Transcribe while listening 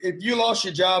If you lost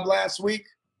your job last week,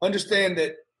 understand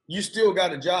that you still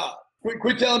got a job.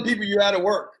 Quit telling people you're out of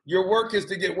work. Your work is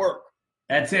to get work.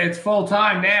 That's it. It's full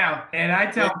time now. And I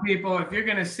tell people, if you're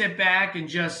going to sit back and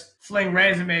just fling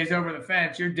resumes over the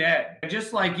fence, you're dead. And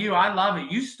just like you, I love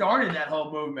it. You started that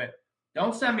whole movement.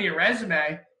 Don't send me a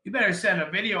resume. You better send a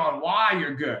video on why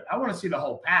you're good. I want to see the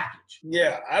whole package.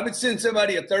 Yeah, I would send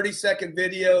somebody a 30-second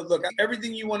video. Look,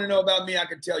 everything you want to know about me, I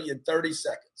can tell you in 30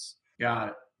 seconds. Got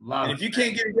it. Love and it. If you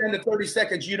can't get it down to 30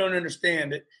 seconds, you don't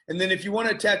understand it. And then if you want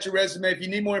to attach a resume, if you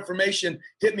need more information,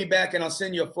 hit me back and I'll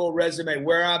send you a full resume,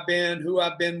 where I've been, who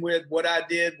I've been with, what I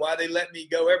did, why they let me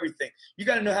go, everything. You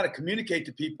got to know how to communicate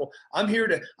to people. I'm here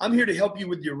to help you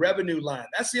with your revenue line.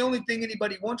 That's the only thing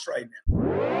anybody wants right now.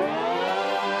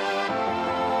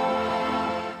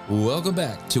 Welcome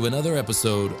back to another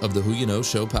episode of the Who You Know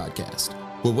Show podcast,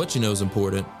 where what you know is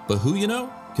important, but who you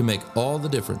know can make all the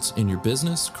difference in your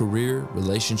business, career,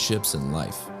 relationships, and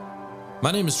life.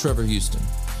 My name is Trevor Houston,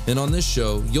 and on this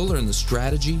show, you'll learn the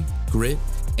strategy, grit,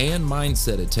 and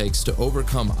mindset it takes to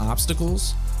overcome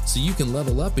obstacles so you can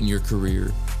level up in your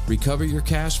career, recover your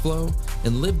cash flow,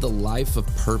 and live the life of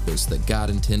purpose that God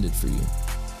intended for you.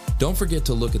 Don't forget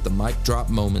to look at the mic drop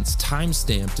moments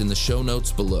time-stamped in the show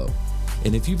notes below.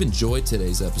 And if you've enjoyed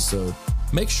today's episode,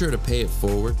 make sure to pay it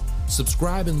forward,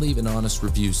 subscribe, and leave an honest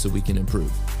review so we can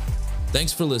improve.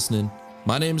 Thanks for listening.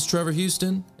 My name is Trevor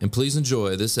Houston, and please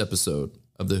enjoy this episode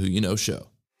of the Who You Know Show.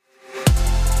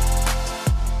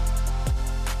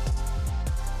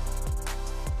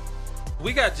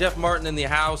 We got Jeff Martin in the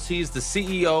house. He's the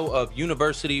CEO of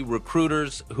University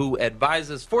Recruiters, who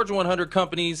advises Fortune 100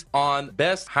 companies on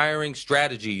best hiring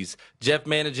strategies. Jeff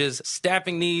manages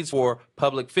staffing needs for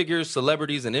public figures,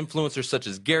 celebrities, and influencers such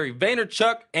as Gary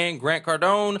Vaynerchuk and Grant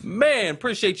Cardone. Man,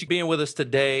 appreciate you being with us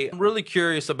today. I'm really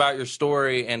curious about your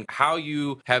story and how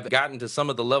you have gotten to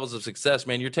some of the levels of success.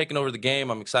 Man, you're taking over the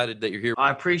game. I'm excited that you're here. I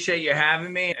appreciate you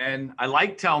having me, and I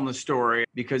like telling the story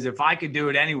because if I could do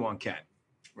it, anyone can.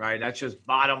 Right. That's just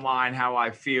bottom line how I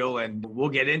feel. And we'll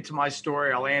get into my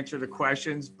story. I'll answer the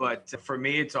questions. But for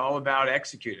me, it's all about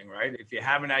executing. Right. If you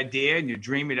have an idea and you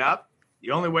dream it up,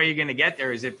 the only way you're going to get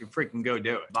there is if you freaking go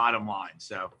do it. Bottom line.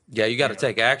 So, yeah, you got to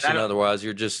take action. Otherwise,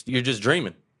 you're just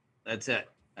dreaming. That's it.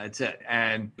 That's it.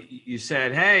 And you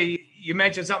said, hey, you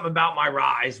mentioned something about my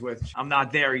rise, which I'm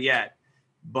not there yet.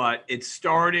 But it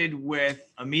started with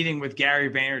a meeting with Gary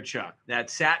Vaynerchuk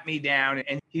that sat me down,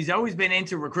 and he's always been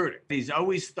into recruiting. He's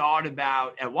always thought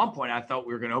about, at one point, I thought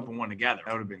we were going to open one together.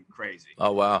 That would have been crazy.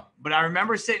 Oh, wow. But I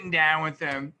remember sitting down with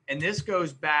him, and this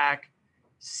goes back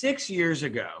 6 years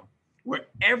ago, where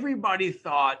everybody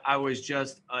thought I was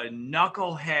just a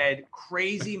knucklehead,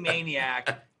 crazy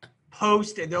maniac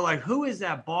posted. They're like, who is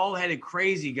that bald-headed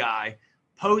crazy guy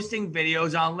posting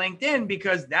videos on LinkedIn?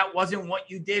 Because that wasn't what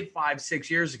you did 5-6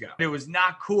 years ago. It was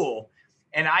not cool.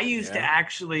 And I used to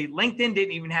actually, LinkedIn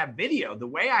didn't even have video. The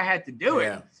way I had to do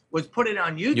it was put it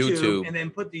on YouTube and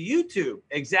then put the YouTube.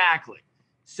 Exactly.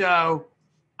 So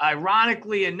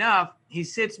ironically enough, he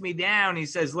sits me down. He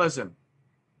says, listen,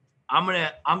 I'm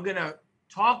going to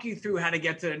talk you through how to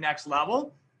get to the next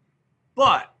level.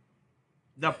 But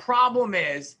the problem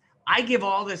is I give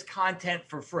all this content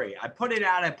for free. I put it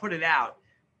out.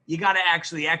 You got to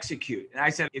actually execute. And I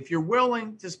said, if you're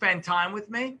willing to spend time with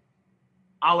me,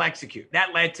 I'll execute.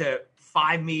 That led to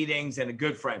 5 meetings and a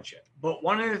good friendship. But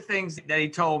one of the things that he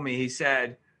told me, he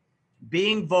said,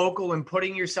 being vocal and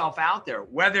putting yourself out there,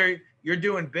 whether you're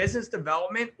doing business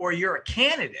development or you're a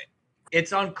candidate,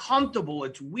 it's uncomfortable.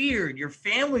 It's weird. Your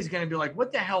family's going to be like,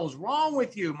 what the hell is wrong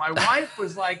with you? My wife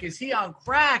was like, is he on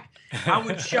crack? I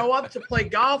would show up to play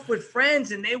golf with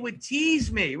friends and they would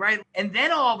tease me, right? And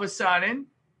then all of a sudden,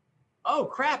 oh,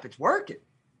 crap, it's working.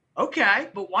 Okay.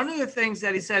 But one of the things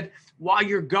that he said, while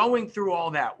you're going through all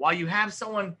that, while you have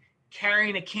someone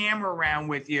carrying a camera around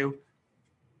with you,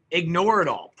 ignore it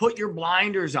all. Put your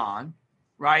blinders on,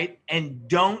 right? And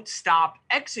don't stop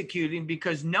executing,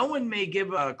 because no one may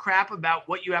give a crap about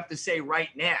what you have to say right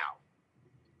now.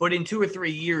 But in 2 or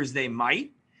 3 years, they might.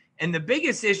 And the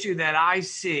biggest issue that I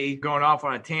see, going off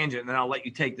on a tangent, and then I'll let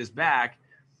you take this back,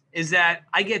 is that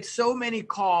I get so many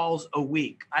calls a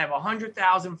week. I have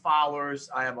 100,000 followers.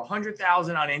 I have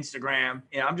 100,000 on Instagram.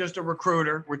 You know, I'm just a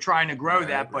recruiter. We're trying to grow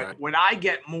that. But what I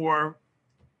get more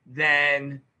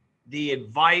than the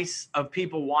advice of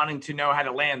people wanting to know how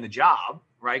to land the job,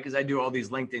 right? Because I do all these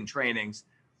LinkedIn trainings,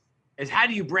 is how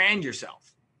do you brand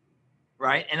yourself,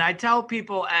 right? And I tell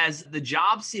people, as the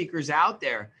job seekers out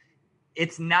there,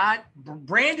 it's not,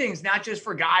 branding's not just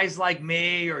for guys like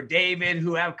me or David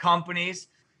who have companies.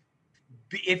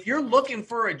 If you're looking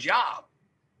for a job,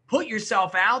 put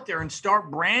yourself out there and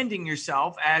start branding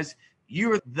yourself as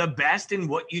You're the best in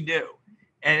what you do.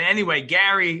 And anyway,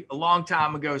 Gary, a long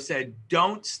time ago, said,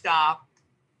 don't stop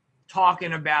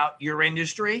talking about your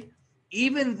industry,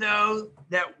 even though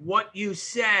that what you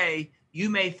say you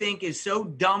may think is so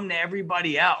dumb to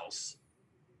everybody else.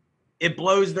 It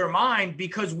blows their mind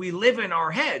because we live in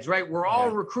our heads, right? We're all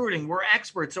recruiting. We're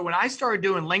experts. So when I started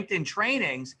doing LinkedIn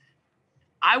trainings,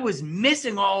 I was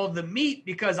missing all of the meat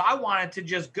because I wanted to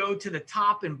just go to the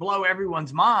top and blow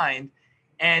everyone's mind.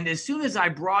 And as soon as I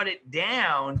brought it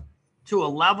down to a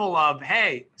level of,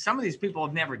 hey, some of these people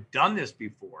have never done this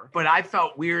before, but I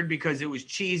felt weird because it was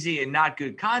cheesy and not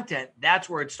good content, that's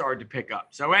where it started to pick up.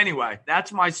 So anyway,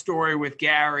 that's my story with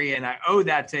Gary. And I owe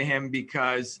that to him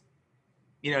because,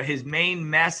 you know, his main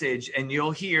message, and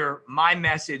you'll hear my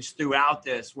message throughout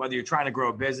this, whether you're trying to grow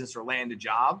a business or land a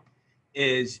job,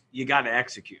 is you got to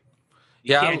execute.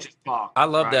 You can't just talk. I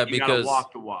love right? that you because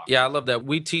walk the walk. Yeah, I love that.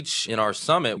 We teach in our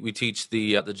summit, we teach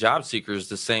the job seekers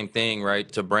the same thing, right?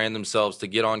 To brand themselves, to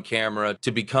get on camera,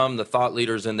 to become the thought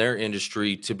leaders in their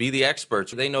industry, to be the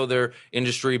experts. They know their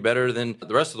industry better than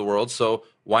the rest of the world. So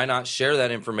why not share that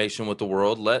information with the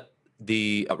world? Let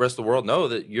the rest of the world know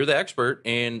that you're the expert,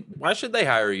 and why should they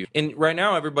hire you? And right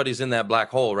now, everybody's in that black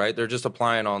hole, right? They're just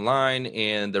applying online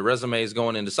and their resume is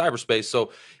going into cyberspace.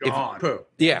 So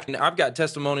and I've got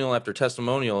testimonial after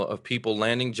testimonial of people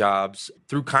landing jobs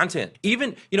through content.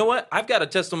 Even, you know what? I've got a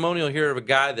testimonial here of a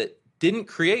guy that didn't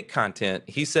create content.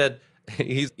 He said,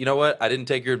 you know what? I didn't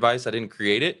take your advice. I didn't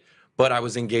create it, but I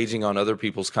was engaging on other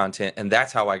people's content. And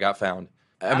that's how I got found.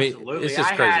 Absolutely. I mean, it's just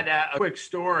crazy. I had a quick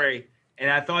story. And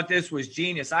I thought this was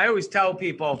genius. I always tell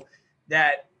people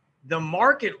that the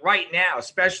market right now,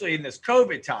 especially in this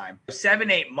COVID time,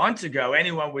 7-8 months ago,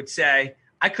 anyone would say,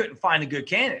 I couldn't find a good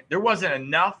candidate. There wasn't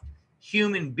enough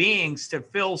human beings to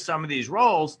fill some of these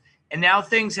roles. And now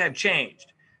things have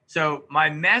changed. So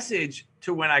my message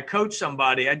to when I coach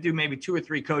somebody, I do maybe 2 or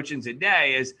 3 coachings a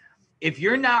day, is if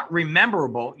you're not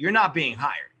rememberable, you're not being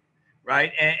hired,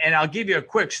 right? And I'll give you a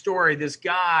quick story. This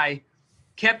guy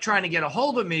kept trying to get a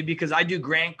hold of me because I do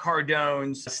Grant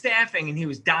Cardone's staffing and he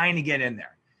was dying to get in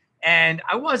there. And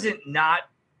I wasn't not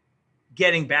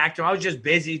getting back to him. I was just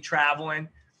busy traveling.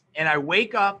 And I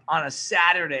wake up on a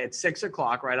Saturday at 6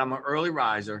 o'clock, right? I'm an early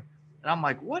riser. And I'm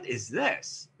like, what is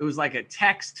this? It was like a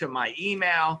text to my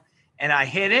email. And I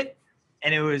hit it.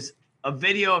 And it was a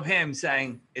video of him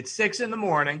saying, it's 6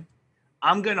 a.m.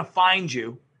 I'm going to find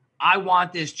you. I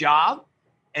want this job.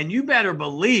 And you better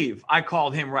believe I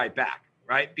called him right back.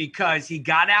 Right? Because he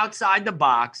got outside the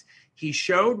box. He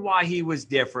showed why he was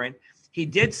different. He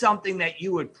did something that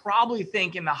you would probably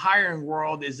think in the hiring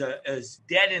world is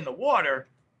dead in the water,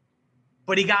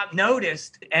 but he got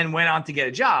noticed and went on to get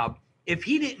a job. If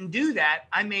he didn't do that,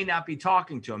 I may not be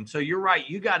talking to him. So you're right.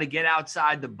 You got to get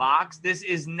outside the box. This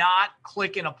is not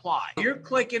click and apply. You're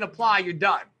click and apply, you're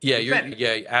done.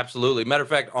 Yeah, absolutely. Matter of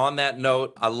fact, on that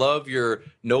note, I love your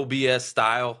no BS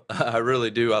style. I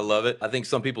really do. I love it. I think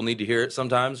some people need to hear it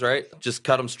sometimes, right? Just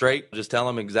cut them straight. Just tell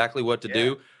them exactly what to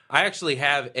do. I actually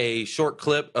have a short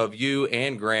clip of you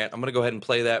and Grant. I'm going to go ahead and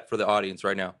play that for the audience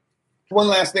right now. One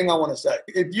last thing I want to say.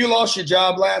 If you lost your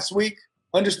job last week,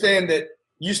 understand that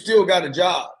you still got a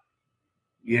job.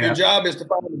 Yeah. Your job is to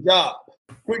find a job.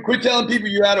 Quit telling people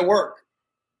you're out of work.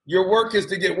 Your work is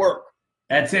to get work.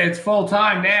 That's it. It's full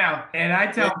time now. And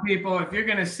I tell people, if you're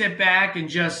going to sit back and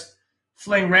just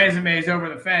fling resumes over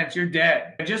the fence, you're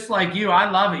dead. And just like you,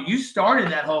 I love it. You started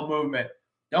that whole movement.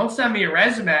 Don't send me a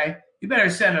resume. You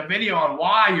better send a video on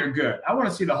why you're good. I want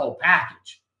to see the whole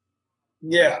package.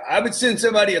 Yeah, I would send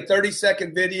somebody a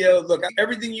 30-second video. Look,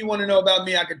 everything you want to know about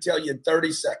me, I can tell you in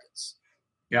 30 seconds.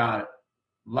 Got it.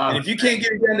 Love it. If you can't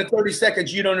get it down to 30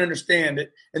 seconds, you don't understand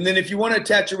it. And then if you want to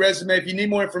attach a resume, if you need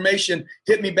more information,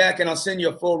 hit me back and I'll send you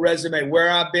a full resume,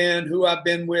 where I've been, who I've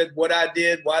been with, what I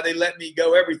did, why they let me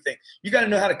go, everything. You got to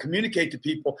know how to communicate to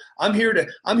people. I'm here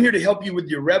to help you with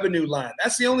your revenue line.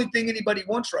 That's the only thing anybody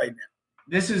wants right now.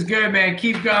 This is good, man.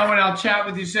 Keep going. I'll chat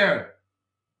with you soon.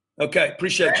 Okay.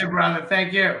 Appreciate you, brother.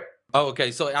 Thank you. Oh,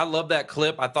 okay. So I love that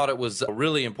clip. I thought it was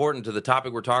really important to the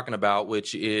topic we're talking about,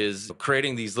 which is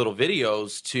creating these little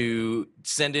videos to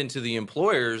send into the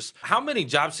employers. How many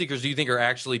job seekers do you think are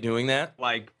actually doing that?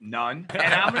 Like none. And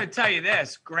I'm going to tell you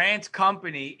this, Grant's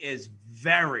company is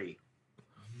very,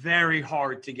 very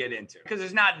hard to get into because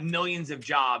there's not millions of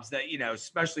jobs that, you know,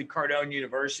 especially Cardone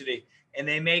University, and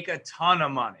they make a ton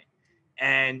of money.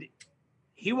 And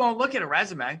he won't look at a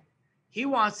resume. He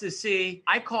wants to see,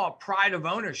 I call it pride of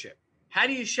ownership. How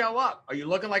do you show up? Are you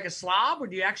looking like a slob, or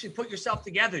do you actually put yourself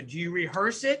together? Do you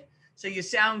rehearse it so you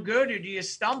sound good, or do you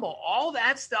stumble? All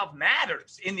that stuff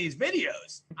matters in these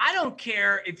videos. I don't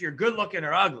care if you're good looking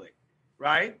or ugly,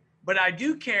 right? But I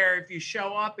do care if you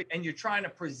show up and you're trying to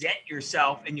present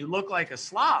yourself and you look like a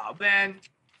slob, then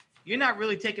you're not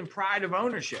really taking pride of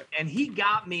ownership. And he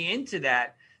got me into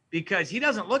that because he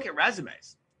doesn't look at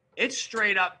resumes. It's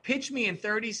straight up, pitch me in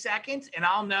 30 seconds and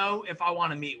I'll know if I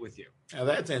want to meet with you. Now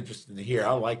that's interesting to hear.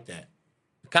 I like that.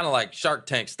 Kind of like Shark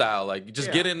Tank style. Like, you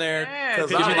just get in there.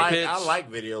 Because I like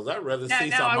videos. I'd rather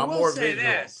see something. I'm more visual.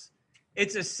 This.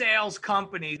 It's a sales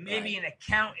company. Maybe an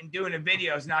accountant doing a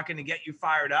video is not going to get you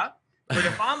fired up. But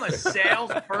if I'm a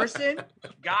salesperson,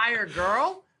 guy or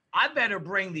girl, I better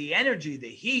bring the energy, the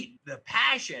heat, the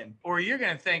passion, or you're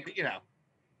going to think,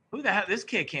 who the hell, this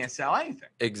kid can't sell anything.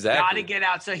 Exactly. Got to get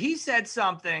out. So he said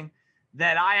something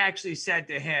that I actually said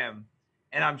to him,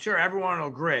 and I'm sure everyone will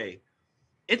agree.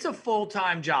 It's a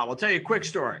full-time job. I'll tell you a quick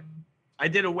story. I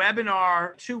did a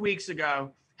webinar 2 weeks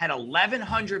ago, had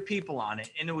 1,100 people on it,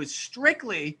 and it was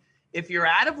strictly if you're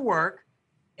out of work,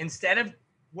 instead of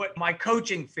what my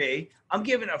coaching fee, I'm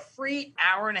giving a free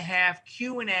hour-and-a-half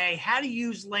Q&A, how to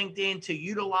use LinkedIn to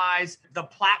utilize the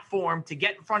platform to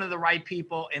get in front of the right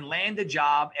people and land a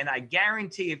job. And I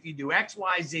guarantee if you do X,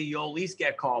 Y, Z, you'll at least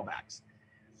get callbacks.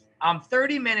 I'm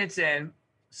 30 minutes in,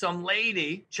 some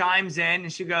lady chimes in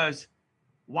and she goes,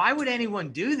 why would anyone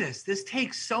do this? This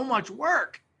takes so much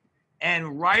work.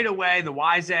 And right away, the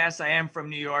wise ass I am from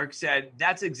New York said,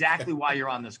 that's exactly why you're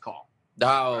on this call.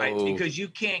 Oh. Right? Because you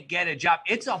can't get a job.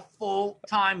 It's a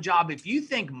full-time job. If you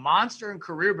think Monster and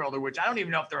Career Builder, which I don't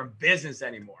even know if they're in business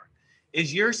anymore,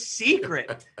 is your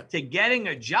secret to getting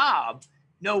a job,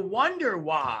 no wonder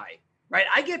why, right?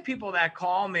 I get people that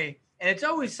call me, and it's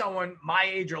always someone my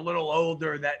age or a little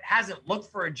older that hasn't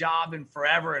looked for a job in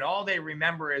forever, and all they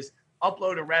remember is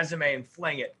upload a resume and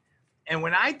fling it. And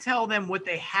when I tell them what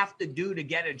they have to do to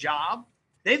get a job,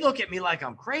 they look at me like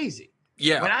I'm crazy.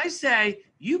 Yeah. When I say,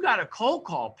 you got a cold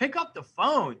call, pick up the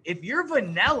phone. If you're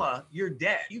vanilla, you're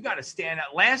dead. You got to stand up.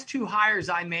 Last 2 hires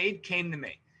I made came to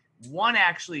me. One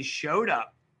actually showed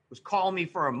up, was calling me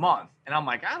for a month. And I'm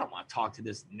like, I don't want to talk to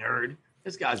this nerd.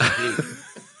 This guy's a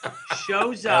geek.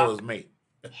 Shows up, That was me.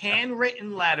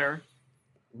 handwritten letter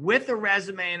with a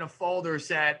resume in a folder,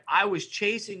 said, I was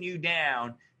chasing you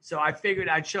down, so I figured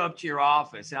I'd show up to your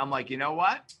office. And I'm like, you know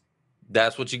what?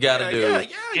 That's what you got to do.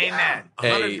 Amen.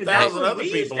 Hey, 100,000 other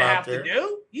people out there.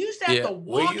 You used to have to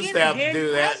We walk used in to have and to do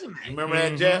hand that. resume. You remember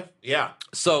that, Jeff? Yeah.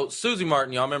 So Susie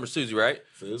Martin, y'all remember Susie, right?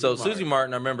 Susie Susie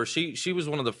Martin, I remember she was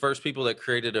one of the first people that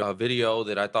created a video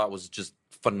that I thought was just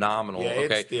phenomenal. Yeah,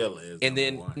 okay, it still is. and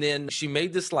then she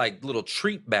made this like little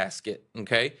treat basket.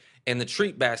 Okay, and the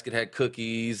treat basket had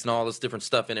cookies and all this different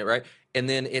stuff in it, right? And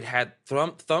then it had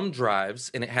thumb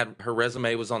drives, and it had her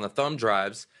resume was on the thumb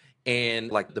drives. And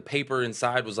like the paper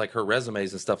inside was like her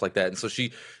resumes and stuff like that. And so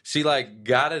she like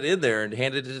got it in there and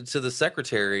handed it to the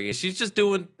secretary. And she's just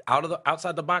doing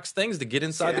outside the box things to get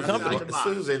inside the company.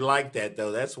 Susie like that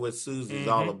though. That's what Susie's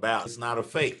all about. It's not a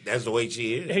fake. That's the way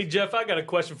she is. Hey Jeff, I got a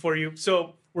question for you.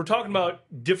 So we're talking about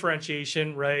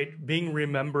differentiation, right? Being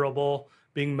rememberable,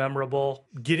 being memorable,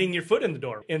 getting your foot in the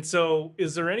door. And so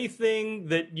is there anything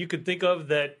that you could think of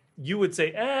that you would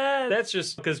say, that's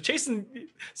just because chasing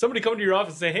somebody coming to your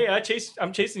office and say, hey,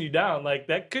 I'm chasing you down. Like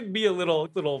that could be a little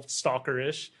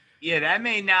stalkerish. Yeah, that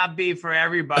may not be for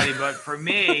everybody, but for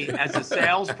me as a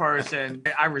salesperson,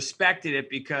 I respected it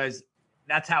because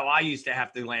that's how I used to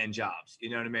have to land jobs. You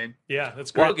know what I mean? Yeah,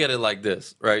 that's great. Look at it like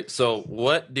this, right? So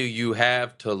what do you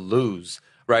have to lose,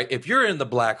 right? If you're in the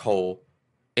black hole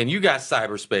and you got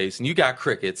cyberspace and you got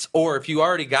crickets, or if you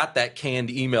already got that canned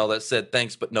email that said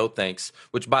thanks but no thanks,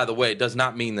 which by the way does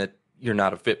not mean that you're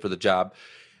not a fit for the job.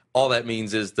 All that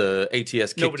means is the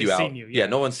ATS kicked Nobody's you out. seen you, yeah,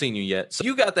 no one's seen you yet. So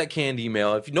you got that canned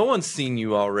email. If no one's seen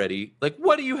you already, like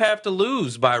what do you have to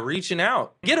lose by reaching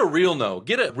out? Get a real no.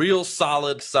 Get a real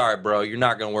solid, sorry, bro, you're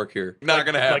not going to work here. Not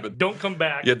going to happen. Like, don't come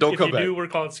back. Yeah, don't come back. If you do, we're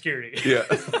calling security. Yeah.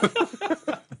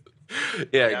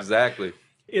 Yeah, exactly.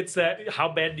 It's that, how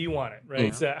bad do you want it, right?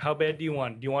 It's that, how bad do you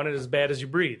want it? Do you want it as bad as you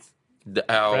breathe?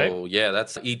 Right? Yeah,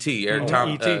 that's E.T. Eric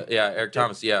Thomas. Eric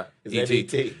Thomas. Yeah,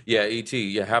 E.T. Yeah, E.T.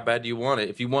 Yeah, how bad do you want it?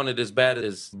 If you want it as bad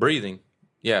as breathing,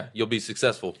 yeah, you'll be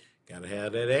successful. Gotta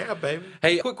have that air, baby.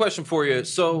 Hey, quick question for you.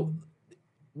 So,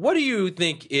 what do you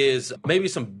think is maybe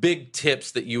some big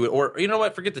tips that you would, or you know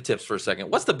what, forget the tips for a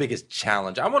second. What's the biggest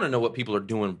challenge? I want to know what people are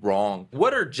doing wrong.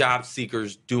 What are job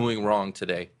seekers doing wrong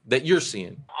today that you're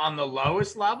seeing? On the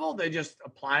lowest level, they're just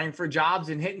applying for jobs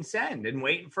and hitting send and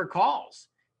waiting for calls.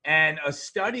 And a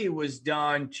study was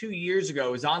done 2 years ago.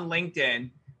 It was on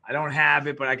LinkedIn. I don't have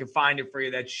it, but I can find it for you.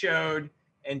 That showed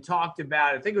and talked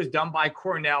about, I think it was done by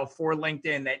Cornell for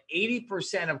LinkedIn, that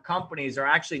 80% of companies are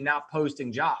actually not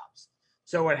posting jobs.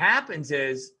 So what happens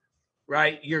is,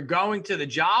 right, you're going to the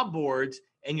job boards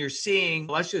and you're seeing,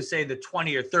 let's just say the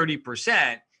 20 or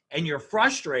 30%, and you're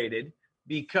frustrated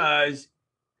because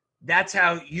that's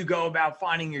how you go about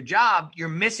finding your job, you're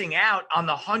missing out on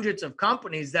the hundreds of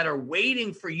companies that are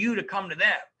waiting for you to come to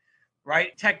them,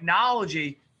 right?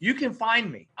 Technology, you can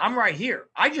find me. I'm right here.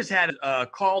 I just had a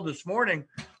call this morning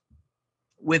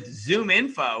with Zoom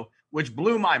Info, which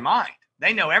blew my mind.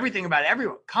 They know everything about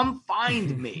everyone. Come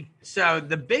find me. So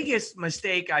the biggest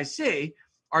mistake I see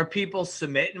are people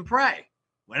submit and pray.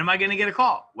 When am I going to get a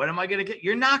call? When am I going to get?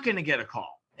 You're not going to get a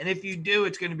call. And if you do,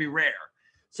 it's going to be rare.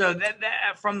 So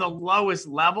that from the lowest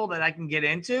level that I can get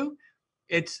into,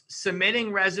 it's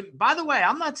submitting resume. By the way,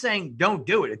 I'm not saying don't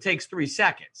do it. It takes 3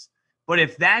 seconds. But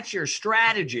if that's your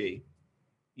strategy,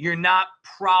 you're not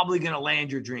probably going to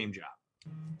land your dream job.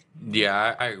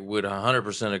 Yeah, I would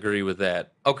 100% agree with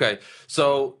that. Okay,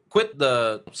 so quit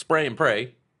the spray and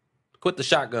pray. Quit the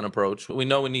shotgun approach. We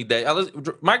know we need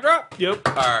that. Mic drop? Yep.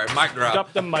 All right, mic drop.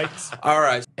 Drop the mics. All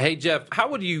right. Hey, Jeff, how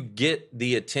would you get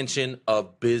the attention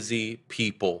of busy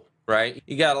people, right?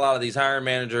 You got a lot of these hiring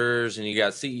managers and you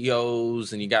got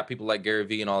CEOs and you got people like Gary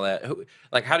Vee and all that.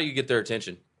 Like, how do you get their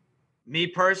attention? Me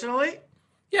personally?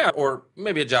 Yeah, or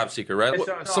maybe a job seeker, right?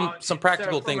 Some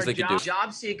practical things they could do.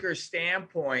 Job seeker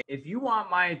standpoint, if you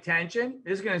want my attention,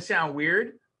 this is going to sound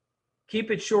weird, keep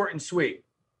it short and sweet.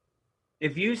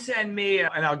 If you send me,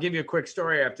 and I'll give you a quick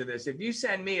story after this, if you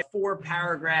send me a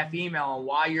 4-paragraph email on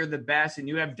why you're the best and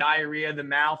you have diarrhea of the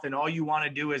mouth and all you want to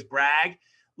do is brag,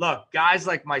 look, guys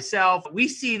like myself, we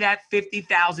see that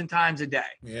 50,000 times a day.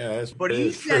 Yeah, but if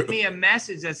you sent me a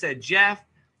message that said, Jeff,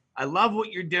 I love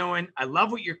what you're doing. I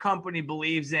love what your company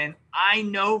believes in. I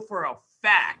know for a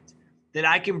fact that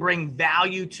I can bring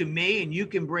value to me and you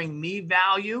can bring me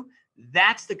value.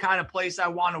 That's the kind of place I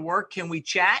want to work. Can we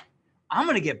chat? I'm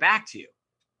going to get back to you.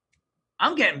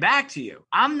 I'm getting back to you.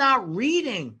 I'm not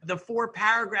reading the 4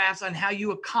 paragraphs on how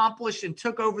you accomplished and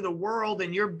took over the world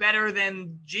and you're better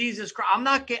than Jesus Christ.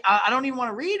 I don't even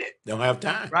want to read it. Don't have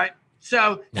time. Right.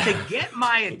 So to get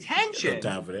my attention, No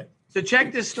time for that. So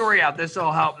check this story out. This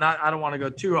will help. I don't want to go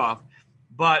too off,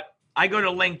 but I go to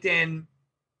LinkedIn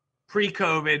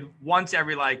pre-COVID once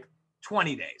every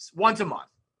 20 days, once a month.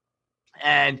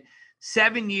 And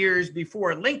 7 years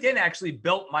before, LinkedIn actually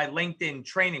built my LinkedIn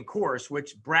training course,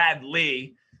 which Brad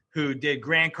Lee, who did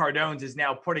Grant Cardone's, is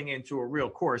now putting into a real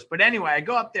course. But anyway, I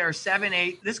go up there 7,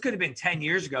 8. This could have been 10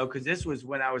 years ago because this was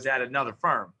when I was at another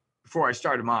firm before I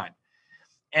started mine.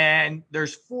 And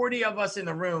there's 40 of us in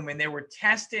the room, and they were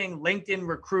testing LinkedIn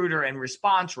Recruiter and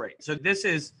response rate. So this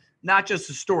is not just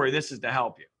a story. This is to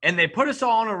help you. And they put us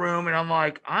all in a room, and I'm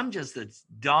like, I'm just a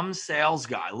dumb sales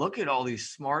guy. Look at all these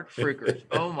smart freakers.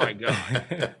 Oh, my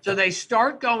God. So they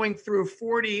start going through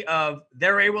 40 of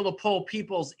they're able to pull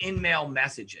people's in-mail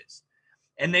messages.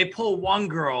 And they pull one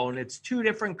girl, and it's 2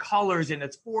 different colors, and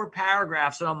it's 4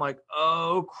 paragraphs. And I'm like,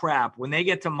 oh, crap. When they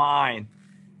get to mine,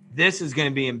 this is going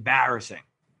to be embarrassing.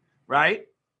 Right?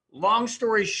 Long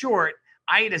story short,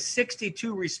 I had a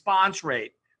 62 response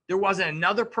rate. There wasn't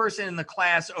another person in the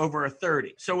class over a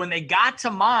 30. So when they got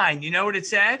to mine, you know what it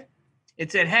said?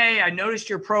 It said, hey, I noticed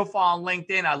your profile on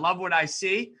LinkedIn. I love what I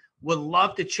see. Would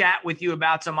love to chat with you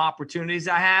about some opportunities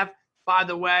I have. By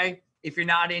the way, if you're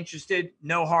not interested,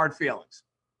 no hard feelings.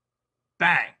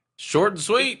 Bang. Short and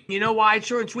sweet. You know why it's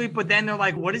short and sweet? But then they're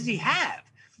like, what does he have?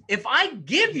 If I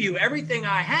give you everything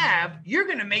I have, you're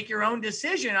going to make your own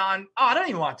decision on, I don't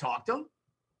even want to talk to him.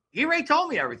 He already told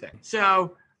me everything.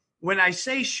 So when I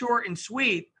say short and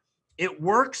sweet, it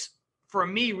works for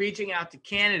me reaching out to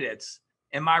candidates.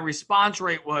 And my response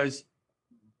rate was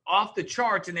off the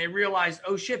charts. And they realized,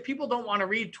 oh, shit, people don't want to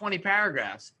read 20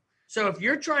 paragraphs. So if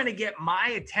you're trying to get my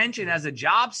attention as a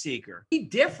job seeker, be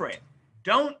different.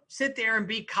 Don't sit there and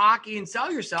be cocky and sell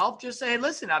yourself. Just say,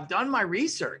 listen, I've done my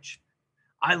research.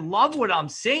 I love what I'm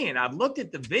seeing. I've looked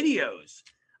at the videos.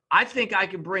 I think I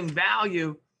can bring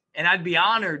value, and I'd be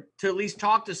honored to at least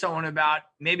talk to someone about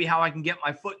maybe how I can get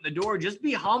my foot in the door. Just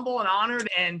be humble and honored.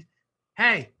 And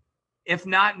hey, if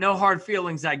not, no hard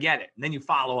feelings, I get it. And then you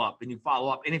follow up and you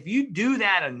follow up. And if you do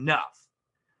that enough,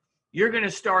 you're going to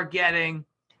start getting,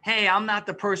 hey, I'm not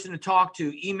the person to talk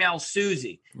to. Email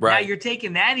Susie. Right. Now you're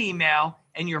taking that email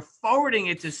and you're forwarding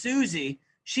it to Susie.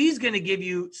 She's going to give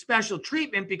you special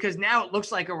treatment because now it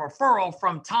looks like a referral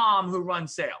from Tom who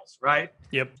runs sales, right?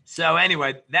 Yep. So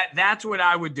anyway, that's what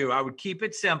I would do. I would keep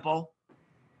it simple,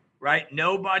 right?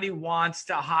 Nobody wants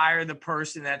to hire the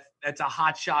person that's a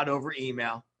hot shot over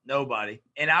email. Nobody.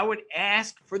 And I would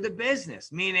ask for the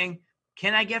business, meaning,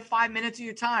 can I get 5 minutes of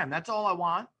your time? That's all I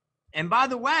want. And by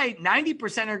the way,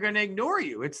 90% are going to ignore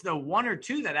you. It's the 1 or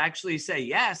 2 that actually say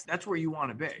yes. That's where you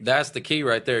want to be. That's the key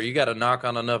right there. You got to knock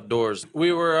on enough doors.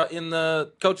 We were in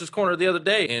the coach's corner the other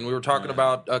day, and we were talking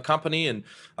about a company, and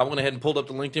I went ahead and pulled up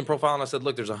the LinkedIn profile, and I said,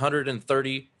 look, there's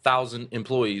 130,000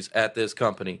 employees at this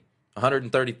company.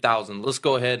 130,000. Let's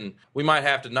go ahead, and we might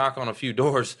have to knock on a few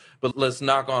doors, but let's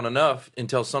knock on enough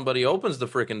until somebody opens the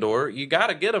freaking door. You got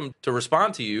to get them to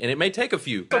respond to you, and it may take a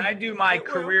few. I do my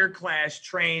career class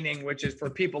training, which is for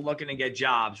people looking to get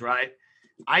jobs, right?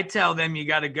 I tell them you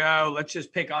got to go, let's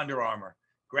just pick Under Armour.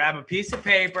 Grab a piece of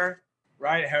paper,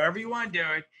 right, however you want to do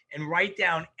it, and write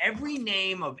down every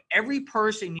name of every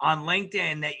person on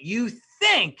LinkedIn that you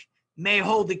think may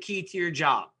hold the key to your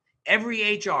job.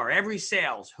 Every HR, every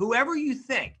sales, whoever you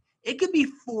think. It could be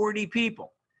 40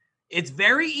 people. It's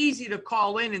very easy to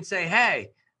call in and say,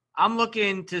 hey, I'm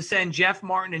looking to send Jeff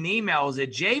Martin an email. Is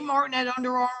it J Martin at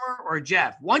Under Armour or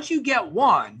Jeff? Once you get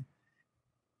one,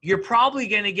 you're probably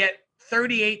going to get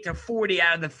 38 to 40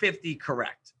 out of the 50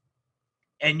 correct.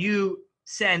 And you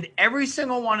send every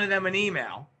single one of them an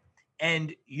email,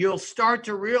 and you'll start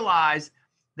to realize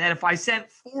that if I sent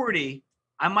 40,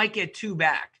 I might get 2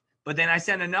 back. But then I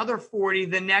send another 40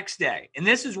 the next day. And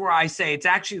this is where I say it's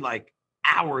actually like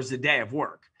hours a day of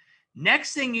work.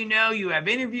 Next thing you know, you have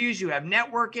interviews, you have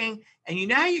networking, and you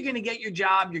know how you're going to get your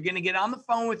job. You're going to get on the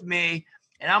phone with me,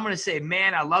 and I'm going to say,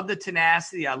 man, I love the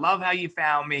tenacity. I love how you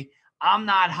found me. I'm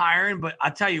not hiring, but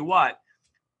I'll tell you what,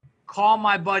 call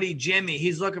my buddy Jimmy.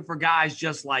 He's looking for guys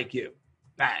just like you.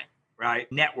 Bang, right?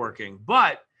 Networking.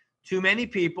 But too many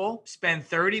people spend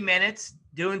 30 minutes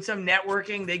doing some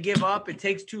networking. They give up. It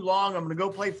takes too long. I'm going to go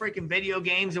play freaking video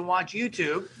games and watch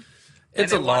YouTube.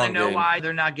 It's a long game. Know game. why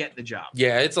they're not getting the job.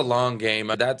 Yeah, it's a long game.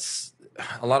 That's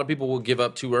a lot of people will give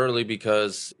up too early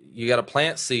because you got to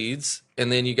plant seeds,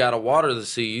 and then you got to water the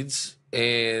seeds,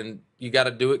 and you got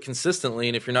to do it consistently.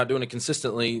 And if you're not doing it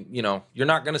consistently, you know, you're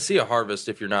not going to see a harvest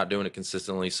if you're not doing it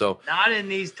consistently. So not in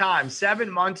these times. 7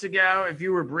 months ago, if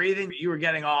you were breathing, you were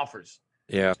getting offers.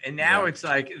 Yeah. And now it's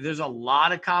like there's a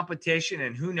lot of competition,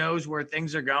 and who knows where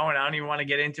things are going. I don't even want to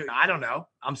get into it. I don't know.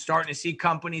 I'm starting to see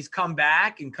companies come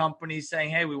back and companies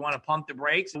saying, hey, we want to pump the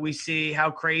brakes. We see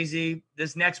how crazy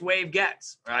this next wave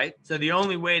gets, right? So the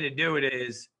only way to do it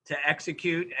is to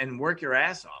execute and work your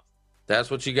ass off.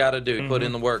 That's what you got to do. Put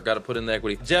in the work, got to put in the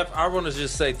equity. Jeff, I want to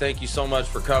just say thank you so much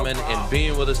for coming and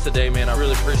being with us today, man. I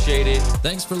really appreciate it.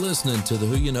 Thanks for listening to the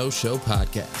Who You Know Show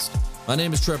podcast. My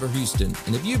name is Trevor Houston,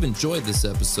 and if you've enjoyed this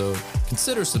episode,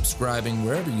 consider subscribing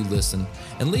wherever you listen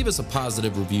and leave us a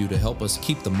positive review to help us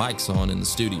keep the mics on in the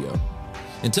studio.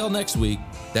 Until next week,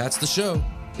 that's the show.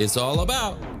 It's all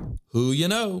about who you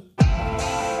know.